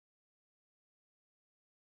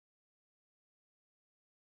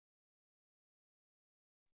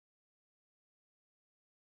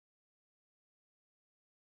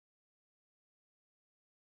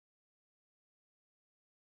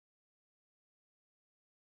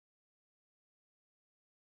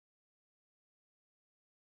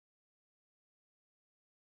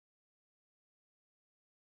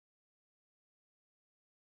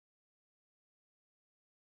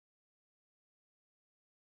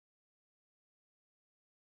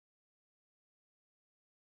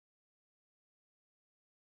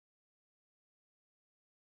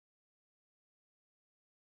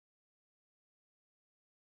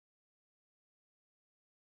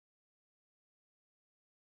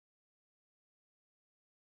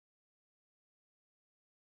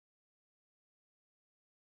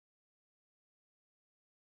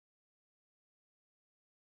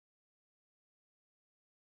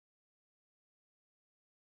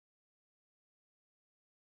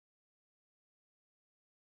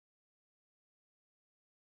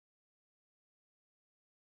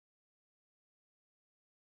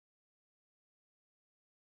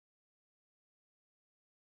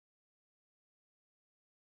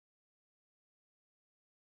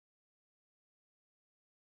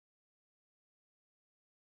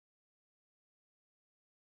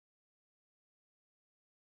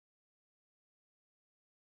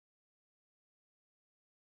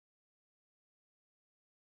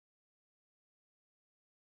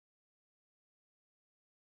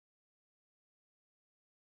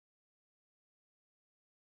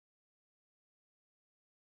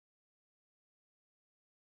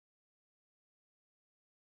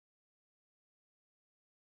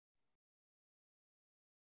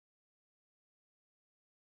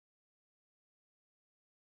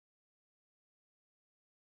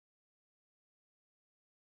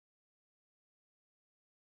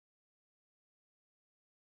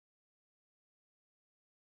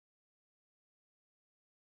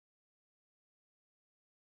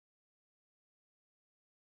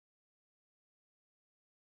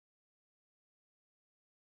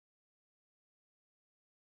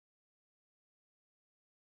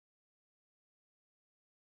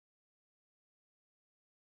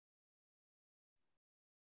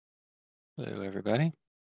Hello, everybody.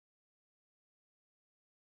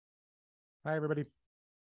 Hi, everybody.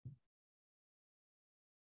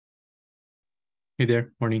 Hey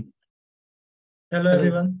there, morning. Hello,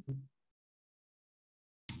 everyone.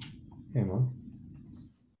 Hey, Mom.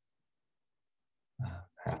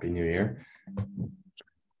 Happy New Year.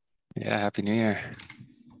 Yeah, Happy New Year.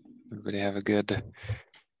 Everybody have a good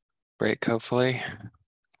break, hopefully. A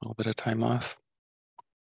little bit of time off.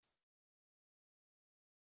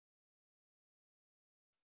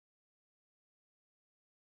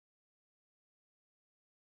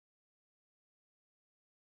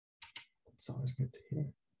 It's always good to hear.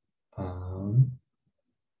 I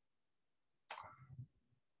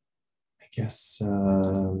guess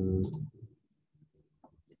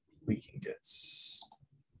we can get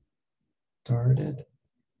started.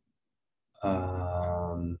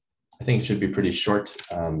 I think it should be pretty short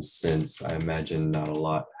since I imagine not a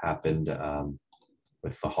lot happened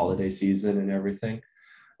with the holiday season and everything.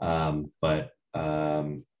 Yeah,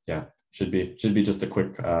 should be just a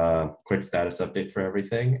quick status update for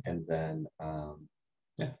everything, and then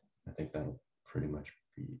yeah, I think that'll pretty much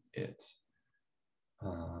be it.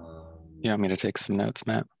 You want me to take some notes,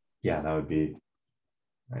 Matt? Yeah, that would be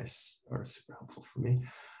nice or super helpful for me.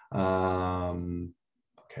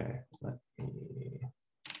 Okay, let me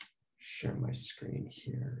share my screen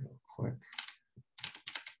here real quick.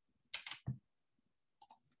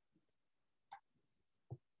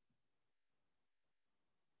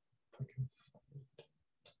 If I can find.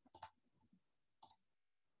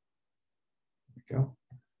 There we go.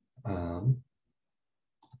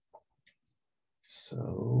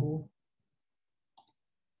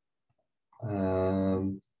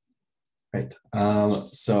 Right.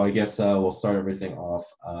 So I guess we'll start everything off.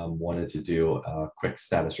 Wanted to do a quick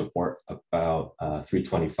status report about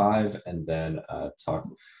 325 and then talk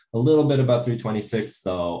a little bit about 326,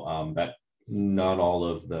 though that not all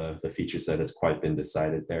of the feature set has quite been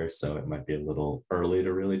decided there. So it might be a little early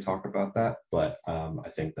to really talk about that, but I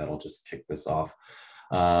think that'll just kick this off.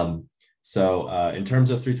 So in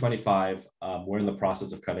terms of 325, we're in the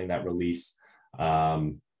process of cutting that release.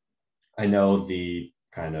 I know the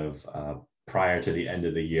kind of prior to the end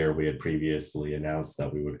of the year, we had previously announced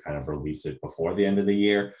that we would kind of release it before the end of the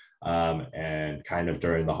year. And kind of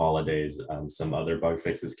during the holidays, some other bug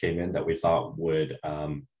fixes came in that we thought would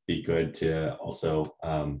be good to also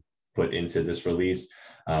put into this release.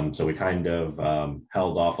 So we kind of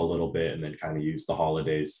held off a little bit and then kind of used the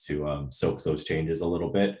holidays to soak those changes a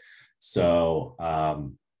little bit. So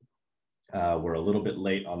we're a little bit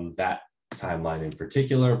late on that timeline in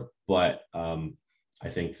particular, but I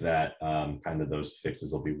think that kind of those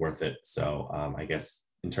fixes will be worth it. So I guess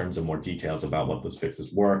in terms of more details about what those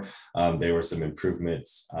fixes were, there were some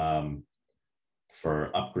improvements for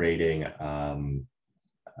upgrading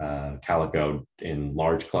Calico in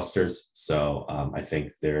large clusters. So I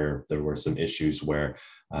think there were some issues where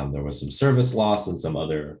there was some service loss and some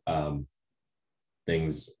other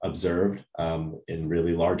things observed in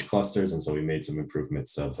really large clusters, and so we made some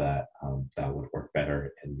improvements so that that would work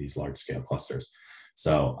better in these large scale clusters.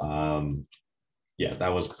 So yeah,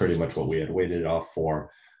 that was pretty much what we had waited off for.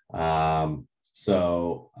 We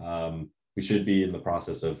should be in the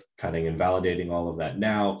process of cutting and validating all of that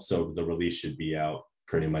now, so the release should be out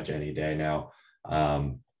pretty much any day now.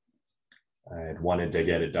 I had wanted to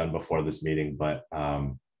get it done before this meeting, but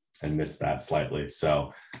and missed that slightly.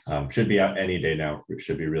 So should be out any day now. It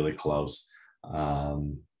should be really close.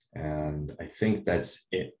 And I think that's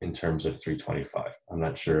it in terms of 325. I'm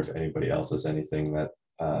not sure if anybody else has anything that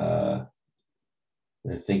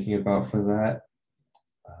they're thinking about for that.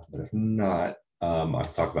 But if not, I'll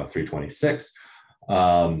talk about 326.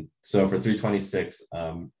 So for 326,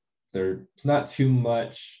 there's not too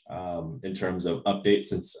much in terms of updates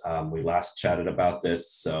since we last chatted about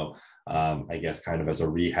this. So I guess kind of as a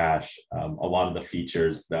rehash, a lot of the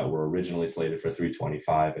features that were originally slated for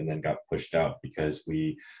 325 and then got pushed out because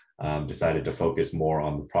we decided to focus more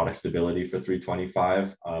on the product stability for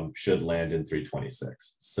 325 should land in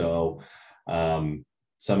 326. So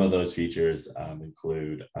some of those features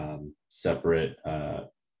include separate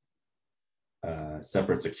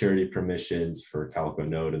security permissions for Calico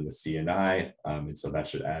node and the CNI. And so that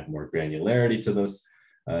should add more granularity to those,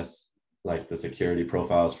 like the security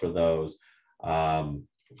profiles for those.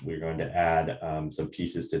 We're going to add some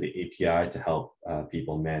pieces to the API to help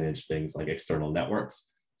people manage things like external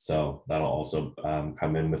networks. So that'll also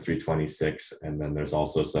come in with 326. And then there's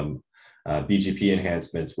also some BGP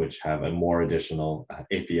enhancements, which have a more additional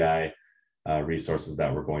API resources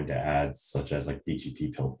that we're going to add, such as like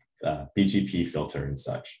BGP filter and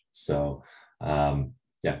such. So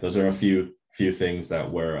yeah, those are a few things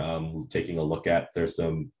that we're taking a look at. There's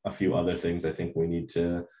a few other things I think we need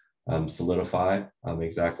to solidify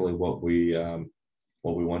exactly what we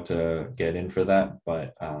want to get in for that,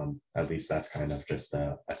 but at least that's kind of just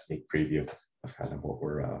a sneak preview of kind of what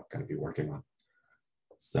we're going to be working on.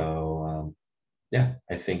 So yeah,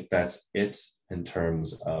 I think that's it in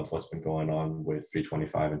terms of what's been going on with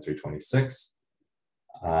 325 and 326.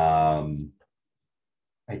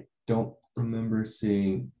 I don't remember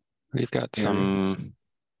seeing. We've got some,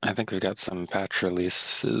 I think we've got some patch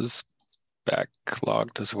releases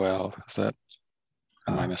backlogged as well. Is that,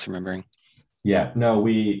 am I misremembering? Yeah, no,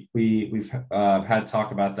 we've had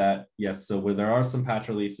talk about that. Yes, so where there are some patch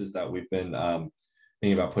releases that we've been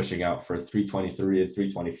thinking about pushing out for 323 and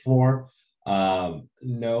 324.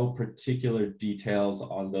 No particular details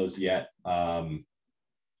on those yet.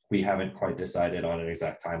 We haven't quite decided on an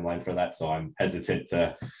exact timeline for that, so I'm hesitant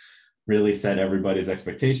to really set everybody's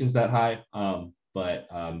expectations that high. But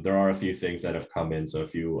there are a few things that have come in, so a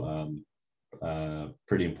few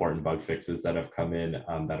pretty important bug fixes that have come in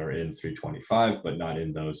that are in 325, but not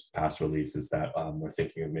in those past releases that we're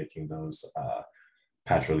thinking of making those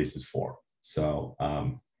patch releases for. So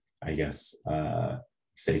I guess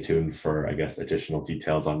stay tuned for, I guess, additional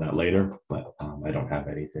details on that later, but I don't have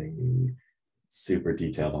anything super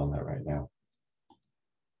detailed on that right now.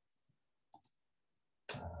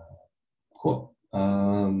 Cool.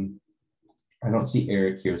 I don't see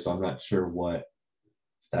Eric here, so I'm not sure what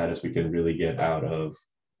status we can really get out of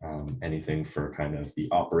anything for kind of the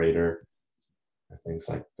operator or things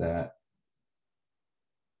like that.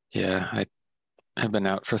 Yeah, I have been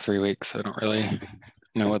out for 3 weeks. I don't really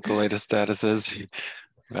know what the latest status is.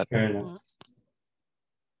 But fair enough.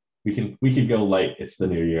 We can go light. It's the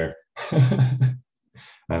new year. I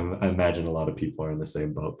imagine a lot of people are in the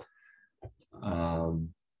same boat.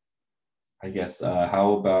 I guess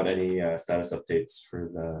how about any status updates for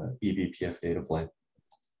the eBPF data plane?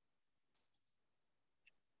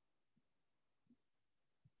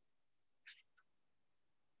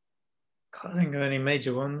 Can't think of any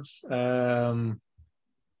major ones. I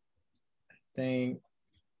think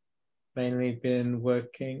mainly been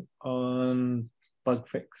working on bug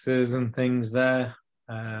fixes and things there.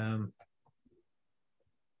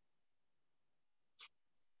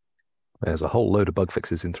 There's a whole load of bug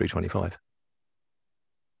fixes in 325.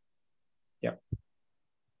 Yep.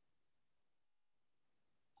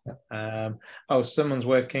 Oh, someone's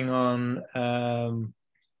working on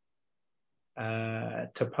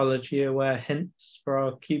topology aware hints for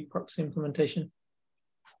our kube proxy implementation.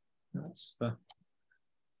 That's the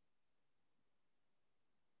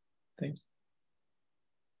thing.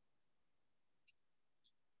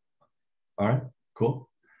 All right, cool.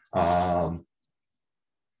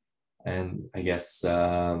 And I guess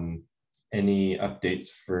any updates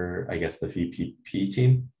for, I guess, the VPP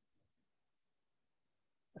team?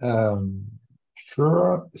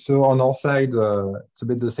 Sure. So on our side, it's a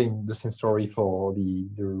bit the same story for the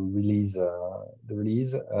release. We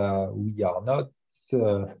are not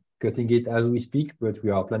cutting it as we speak, but we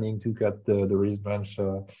are planning to cut the release branch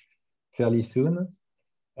fairly soon.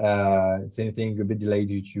 Same thing, a bit delayed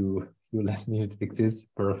due to last minute fixes.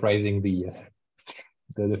 Paraphrasing the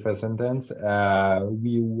first sentence.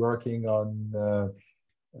 We're working on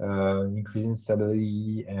increasing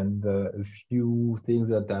stability and a few things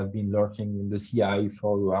that have been lurking in the CI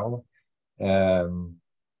for a while,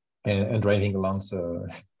 and driving along so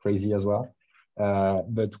crazy as well.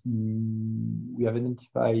 But we have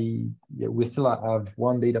identified, yeah, we still have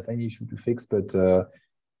one data plane issue to fix, but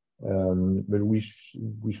we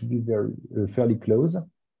should be fairly close.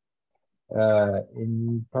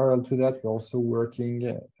 In parallel to that, we're also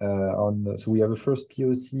working on, so we have a first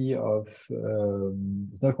POC of,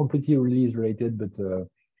 it's not completely release related, but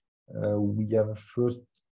we have a first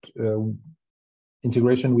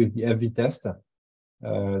integration with the FV test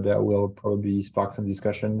that will probably spark some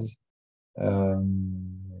discussions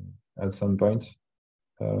at some point.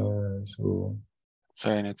 So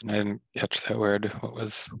sorry, Nathan, I didn't catch that word. What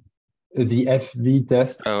was the FV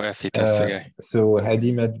test? Oh, FV test. Okay. So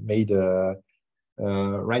Hadim had made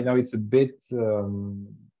right now it's a bit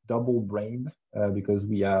double-brained because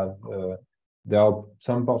we have there are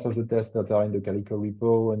some parts of the test that are in the Calico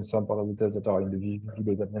repo and some part of the test that are in the VPP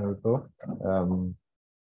development repo.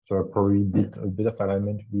 So probably a bit of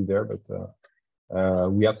alignment to be there, but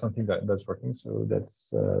we have something that's working, so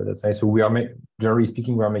that's nice. So we are generally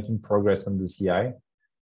speaking, we are making progress on the CI,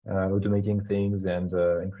 automating things and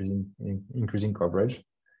increasing coverage.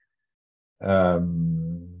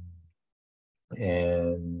 And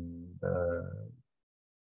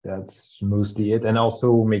that's mostly it. And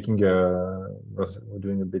also making we're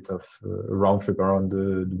doing a bit of a round trip around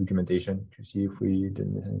the documentation to see if we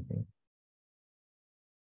didn't miss anything.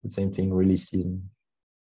 The same thing, release season.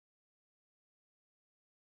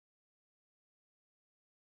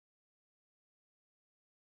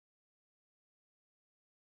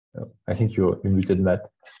 Oh, I think you're muted, Matt.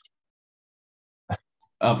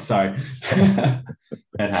 Oh, sorry.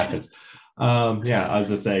 That happens. Yeah, I was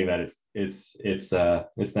just saying that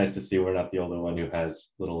it's nice to see we're not the only one who has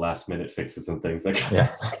little last minute fixes and things like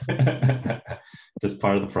that. Just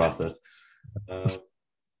part of the process.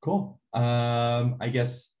 Cool. I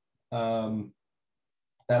guess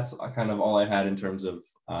that's kind of all I had in terms of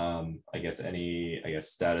I guess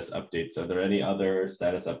status updates. Are there any other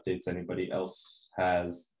status updates anybody else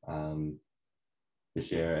has to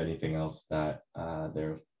share? Anything else that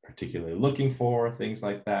they're particularly looking for, things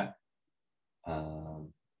like that?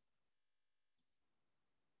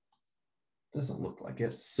 Doesn't look like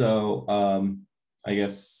it. So I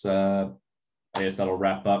guess that'll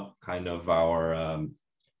wrap up kind of our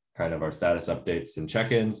status updates and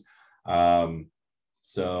check-ins.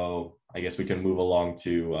 So I guess we can move along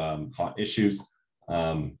to hot issues.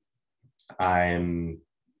 I'm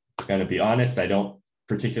gonna be honest, I don't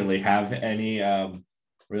particularly have any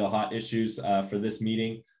real hot issues for this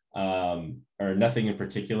meeting, or nothing in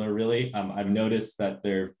particular really. I've noticed that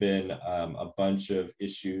there have been a bunch of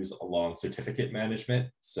issues along certificate management.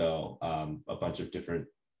 So a bunch of different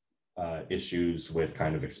issues with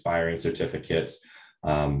kind of expiring certificates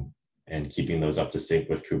and keeping those up to sync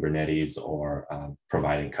with Kubernetes, or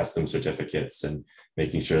providing custom certificates and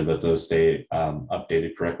making sure that those stay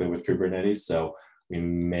updated correctly with Kubernetes. So we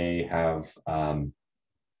may have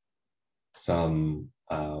some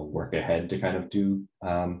work ahead to kind of do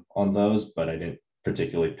on those, but I didn't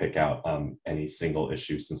particularly pick out any single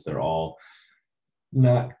issue, since they're all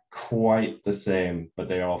not quite the same, but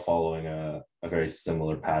they're all following a very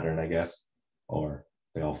similar pattern, I guess, or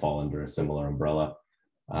they all fall under a similar umbrella.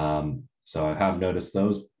 So I have noticed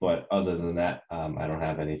those, but other than that, I don't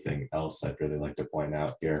have anything else I'd really like to point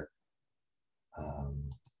out here.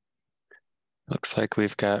 Looks like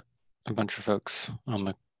we've got a bunch of folks on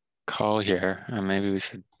the call here, and maybe we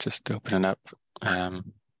should just open it up.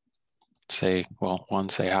 Say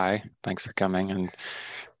hi, thanks for coming, and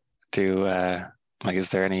do like, is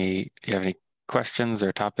there do you have any questions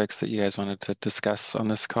or topics that you guys wanted to discuss on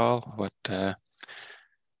this call? What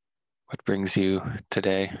brings you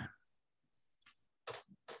today?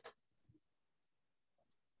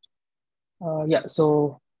 Yeah,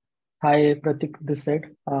 so hi Pratik, this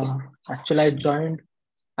side. Actually, I joined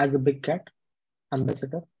as a Big Cat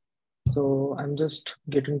ambassador. So I'm just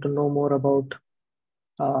getting to know more about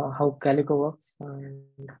how Calico works and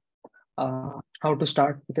how to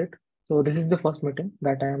start with it. So this is the first meeting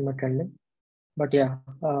that I am attending. But yeah,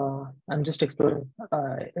 I'm just exploring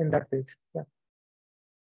in that phase. Yeah.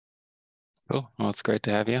 Cool. Well, it's great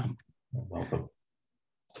to have you. Welcome.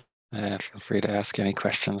 Feel free to ask any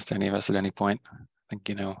questions to any of us at any point. I think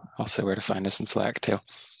you know also where to find us in Slack too.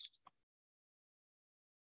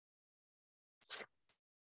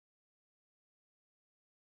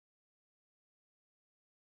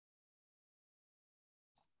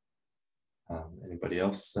 Anybody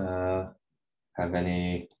else have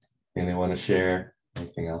anything they want to share?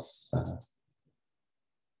 Anything else?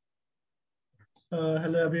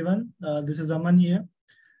 Hello everyone, this is Aman here.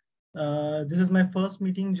 This is my first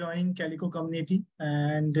meeting joining Calico community,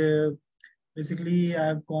 and basically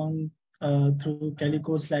I've gone through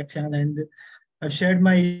Calico Slack channel, and I've shared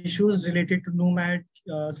my issues related to Nomad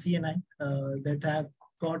CNI that I've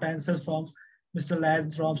got answers from Mr.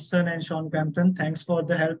 Laz Robson and Sean Crampton. Thanks for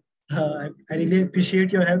the help. I really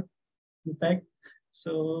appreciate your help, in fact.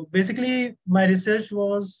 So basically, my research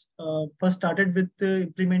was first started with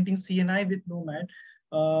implementing CNI with Nomad,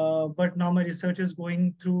 but now my research is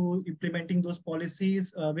going through implementing those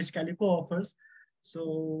policies which Calico offers.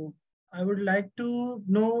 So I would like to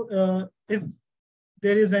know if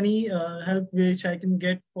there is any help which I can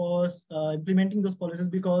get for implementing those policies,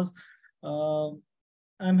 because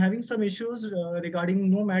I'm having some issues regarding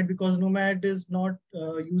Nomad, because Nomad is not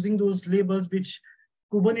using those labels which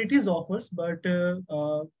Kubernetes offers, but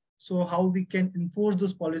so how we can enforce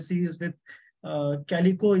those policies with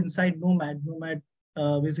Calico inside Nomad.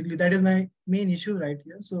 Basically, that is my main issue right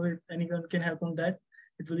here. So if anyone can help on that,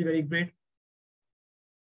 it will be very great.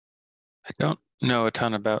 I don't know a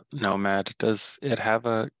ton about Nomad. Does it have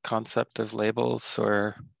a concept of labels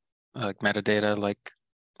or like metadata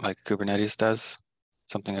like Kubernetes does?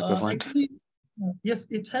 Something equivalent? Actually, yes,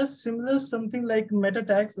 it has similar something like meta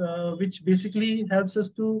tags, which basically helps us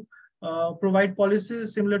to provide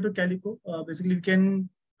policies similar to Calico. Basically, we can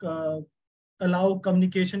allow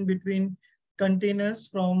communication between containers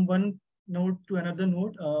from one node to another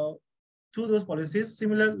node through those policies,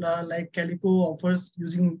 similar like Calico offers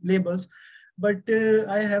using labels. But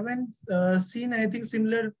I haven't seen anything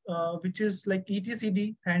similar, which is like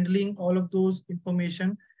etcd handling all of those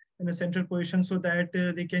information in a central position so that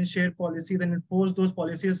they can share policies and enforce those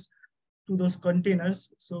policies to those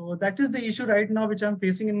containers. So that is the issue right now, which I'm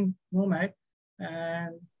facing in Nomad.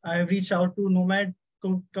 And I've reached out to Nomad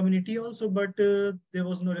community also, but there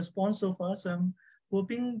was no response so far. So I'm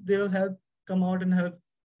hoping they will come out and help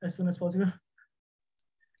as soon as possible.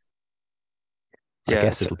 I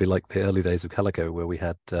guess it'll be like the early days of Calico, where we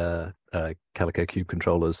had Calico Cube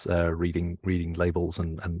controllers reading labels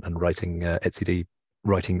and writing etcd,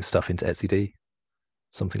 writing stuff into etcd,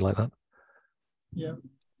 something like that. Yeah.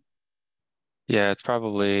 Yeah, it's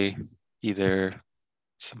probably either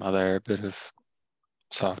some other bit of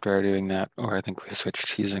software doing that, or I think we switched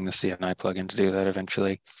to using the CNI plugin to do that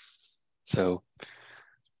eventually. So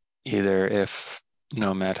either if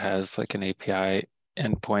Nomad has like an API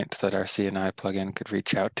endpoint that our CNI plugin could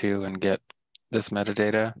reach out to and get this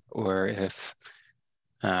metadata, or if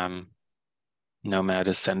Nomad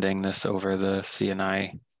is sending this over the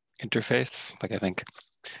CNI interface. Like I think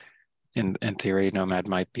in theory, Nomad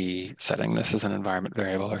might be setting this as an environment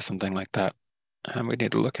variable or something like that. We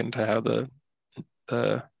need to look into how the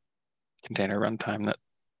container runtime that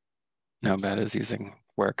Nomad is using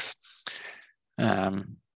works.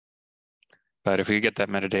 But if we get that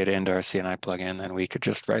metadata into our CNI plugin, then we could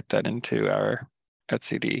just write that into our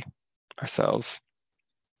etcd ourselves.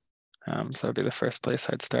 So that'd be the first place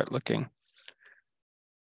I'd start looking.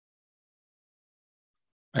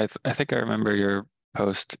 I think I remember your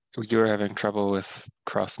post. You were having trouble with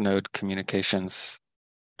cross-node communications.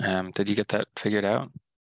 Did you get that figured out?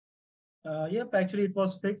 Yep, actually it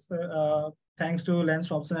was fixed thanks to Lance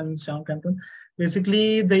Thompson and Sean Campton.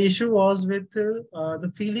 Basically, the issue was with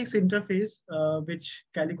the Felix interface, which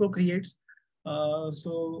Calico creates.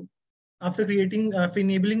 So after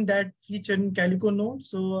enabling that feature in Calico node,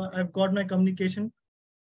 so I've got my communication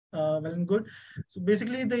well and good. So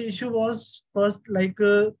basically, the issue was first like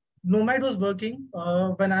Nomad was working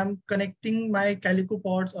when I'm connecting my Calico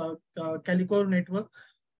pods, Calico network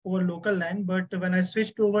over local LAN, but when I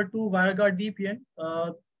switched over to WireGuard VPN,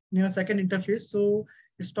 second interface, so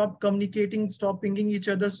it stopped communicating, stopped pinging each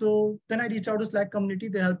other. So then I reached out to Slack community.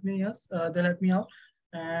 They helped me out,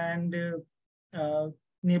 and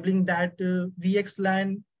enabling that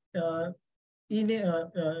VXLAN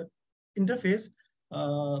interface,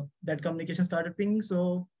 that communication started pinging.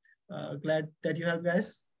 So glad that you helped,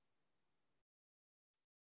 guys.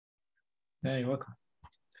 Yeah, you're welcome.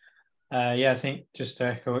 Yeah, I think just to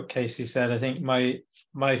echo what Casey said, I think my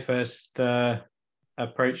first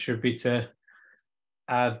approach would be to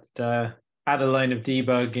add a line of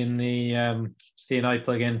debug in the CNI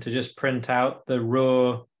plugin to just print out the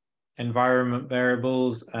raw environment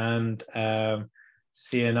variables and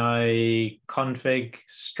CNI config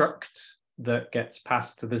struct that gets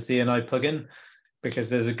passed to the CNI plugin, because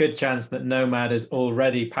there's a good chance that Nomad is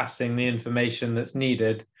already passing the information that's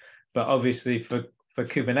needed. But obviously for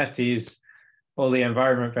Kubernetes, all the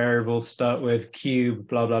environment variables start with cube,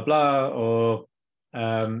 blah, blah, blah, or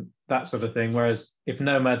that sort of thing. Whereas if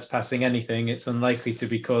Nomad's passing anything, it's unlikely to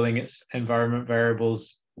be calling its environment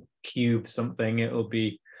variables cube something. It'll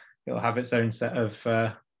have its own set of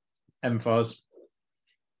MFARs.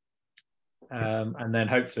 And then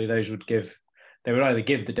hopefully those would either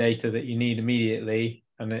give the data that you need immediately,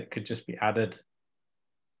 and it could just be added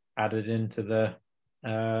into the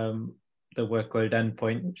workload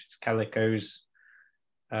endpoint, which is Calico's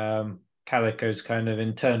kind of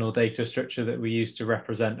internal data structure that we use to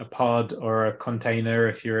represent a pod or a container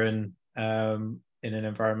if you're in an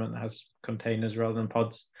environment that has containers rather than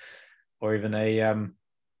pods, or even a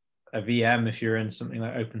VM if you're in something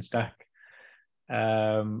like OpenStack,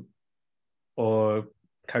 or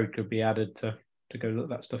code could be added to go look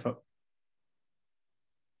that stuff up.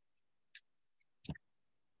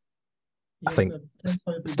 I think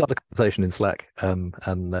start a conversation in Slack, and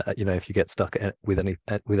if you get stuck with any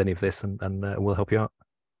of this, and we'll help you out.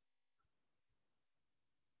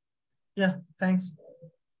 Yeah, thanks.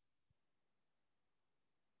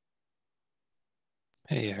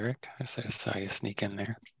 Hey Eric, I saw you sneak in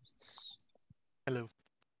there. Hello.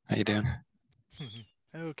 How you doing?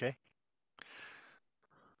 Okay.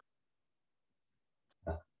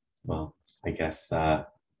 Well, I guess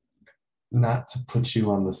not to put you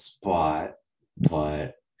on the spot,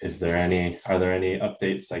 but are there any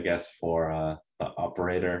updates, I guess, for the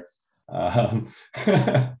operator?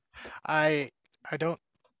 I don't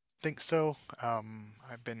think so.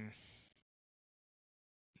 I've been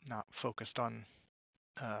not focused on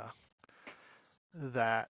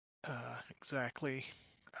that exactly.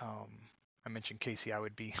 I mentioned Casey, I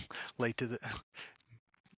would be late to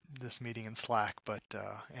this meeting in Slack, but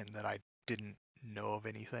and that I didn't know of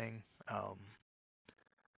anything. I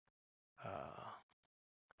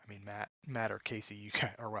mean, Matt or Casey, you can,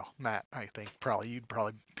 or well, Matt, I think you'd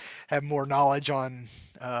probably have more knowledge on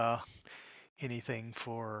anything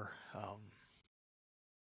for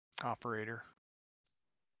operator.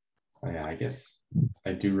 Oh, yeah, I guess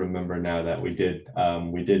I do remember now that we did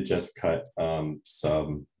just cut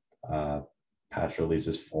some patch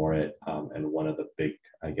releases for it, and one of the big,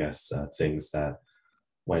 I guess, things that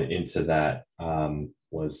went into that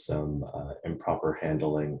was some improper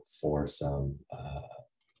handling for some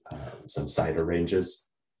CIDR ranges.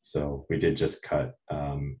 So we did just cut,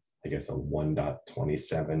 I guess, a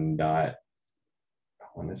 1.27 dot, I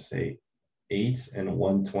want to say 8 and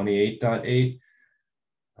 128.8.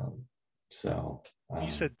 So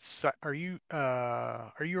You said, are you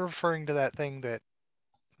referring to that thing that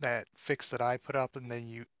fix that I put up, and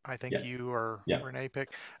then I think yeah, you or yeah. Renee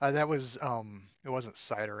picked? That was it wasn't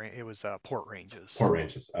CIDR, it was port ranges. Port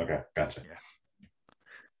ranges. Okay, gotcha. Yeah.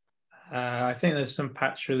 I think there's some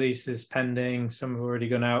patch releases pending. Some have already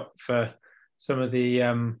gone out for some of the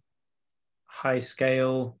high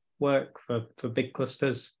scale work for big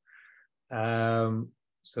clusters. So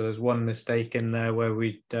there's one mistake in there where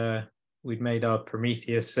we'd made our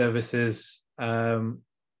Prometheus services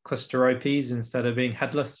cluster IPs instead of being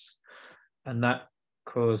headless, and that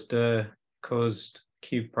caused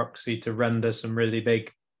kubeproxy to render some really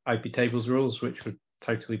big IP tables rules, which were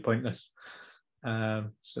totally pointless.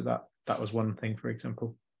 So that was one thing, for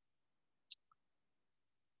example.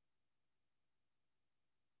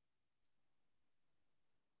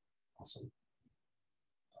 Awesome.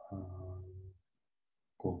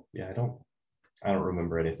 Cool. Yeah, I don't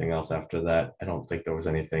remember anything else after that. I don't think there was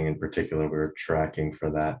anything in particular we were tracking for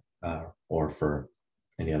that or for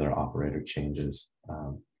any other operator changes.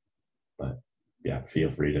 But yeah, feel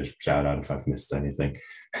free to shout out if I've missed anything.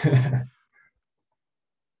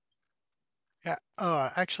 Yeah.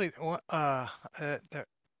 Actually, one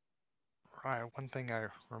thing I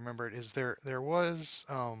remembered is there was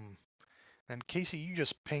and Casey, you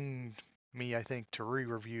just pinged me, I think, to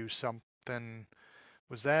re-review something.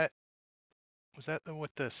 Was that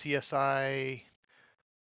with the CSI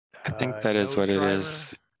I think that is node what it driver?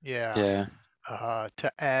 is. Yeah. Yeah.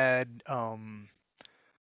 To add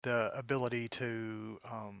the ability to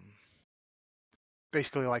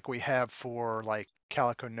basically like we have for like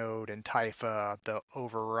Calico node and Taifa, the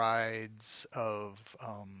overrides of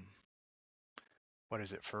what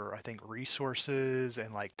is it for? I think resources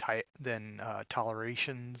and like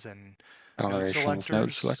tolerations and node Tolerations, node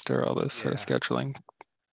selectors. selector, all those sort of scheduling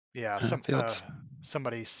Yeah, fields.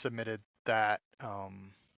 somebody submitted that,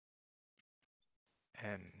 and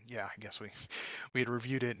yeah, I guess we had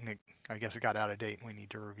reviewed it, and I guess it got out of date, and we need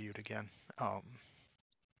to review it again.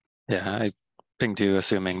 Yeah, I pinged you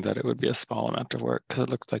assuming that it would be a small amount of work because it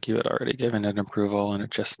looked like you had already given it approval and it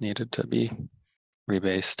just needed to be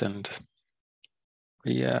rebased and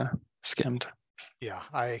skimmed. Yeah,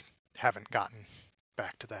 I haven't gotten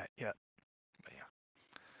back to that yet, but yeah.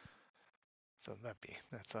 So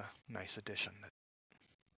that's a nice addition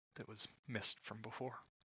that was missed from before.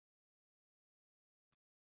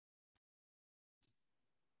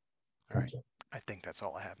 All right, I think that's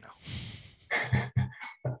all I have now.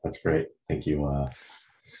 That's great. Thank you.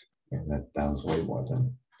 That was way more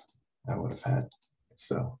than I would have had.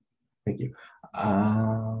 So thank you.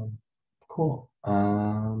 Cool.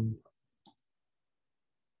 I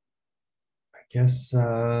guess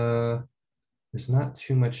there's not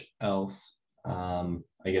too much else. I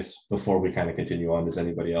guess before we kind of continue on, does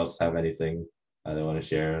anybody else have anything they want to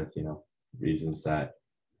share? Reasons that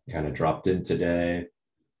kind of dropped in today,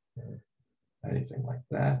 anything like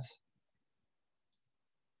that?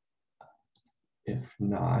 If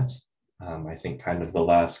not, I think kind of the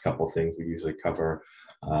last couple things we usually cover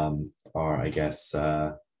are, I guess,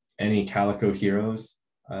 any Calico heroes.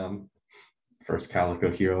 First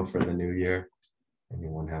Calico hero for the new year.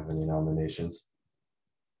 Anyone have any nominations?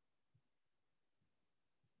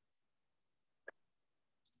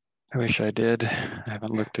 I wish I did. I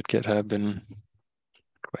haven't looked at GitHub in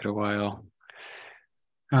quite a while.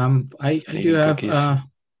 I do have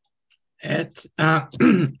at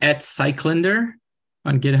Cyclender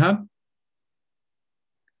on GitHub.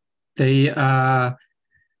 They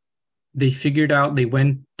they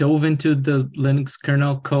dove into the Linux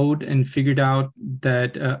kernel code and figured out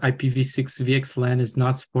that IPv6 VXLAN is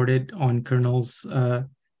not supported on kernels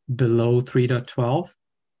below 3.12.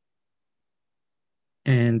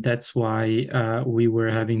 And that's why we were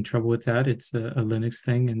having trouble with that. It's a Linux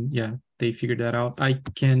thing, and yeah, they figured that out. I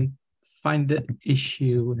can find the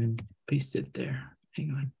issue and paste it there.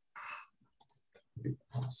 Hang on.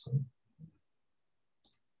 Awesome.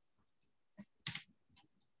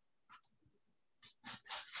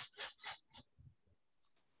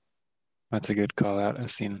 That's a good call out. I've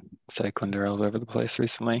seen Cyclinder all over the place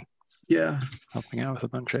recently. Yeah. Helping out with a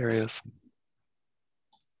bunch of areas.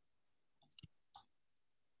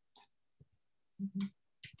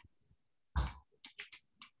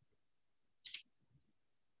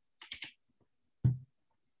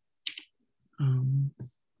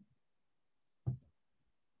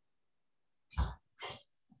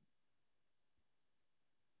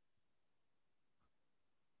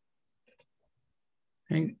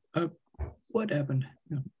 Hang up. What happened?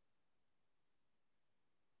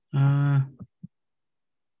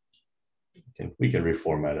 We can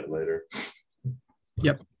reformat it later.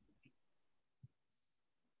 Yep.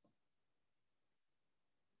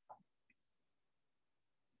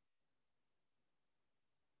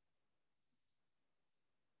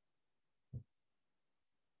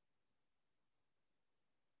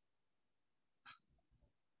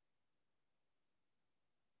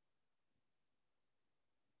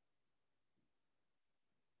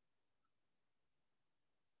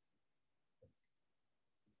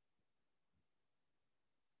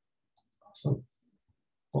 Awesome.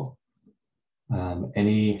 Cool.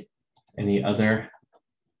 Any other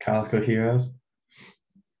Calico heroes?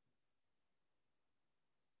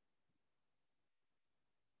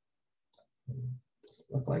 Does it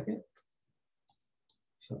look like it?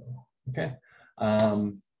 So, okay.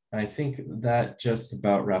 I think that just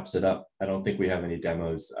about wraps it up. I don't think we have any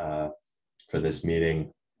demos for this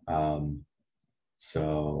meeting.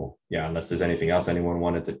 So yeah, unless there's anything else anyone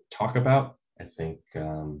wanted to talk about, I think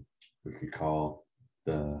we could call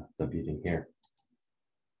the meeting here.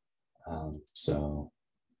 So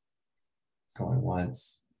going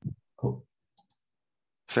once. Oh.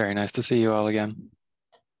 It's very nice to see you all again.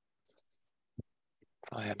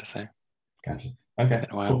 That's all I had to say. Gotcha. Okay. It's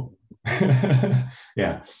been a while. Cool.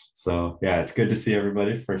 Yeah. So yeah, it's good to see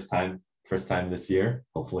everybody. First time this year.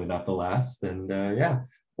 Hopefully not the last. And yeah,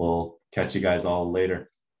 we'll catch you guys all later.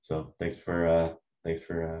 So thanks for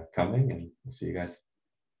coming, and we'll see you guys.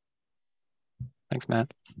 Thanks,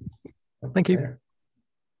 Matt. Thank you. Later.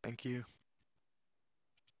 Thank you.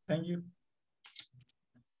 Thank you.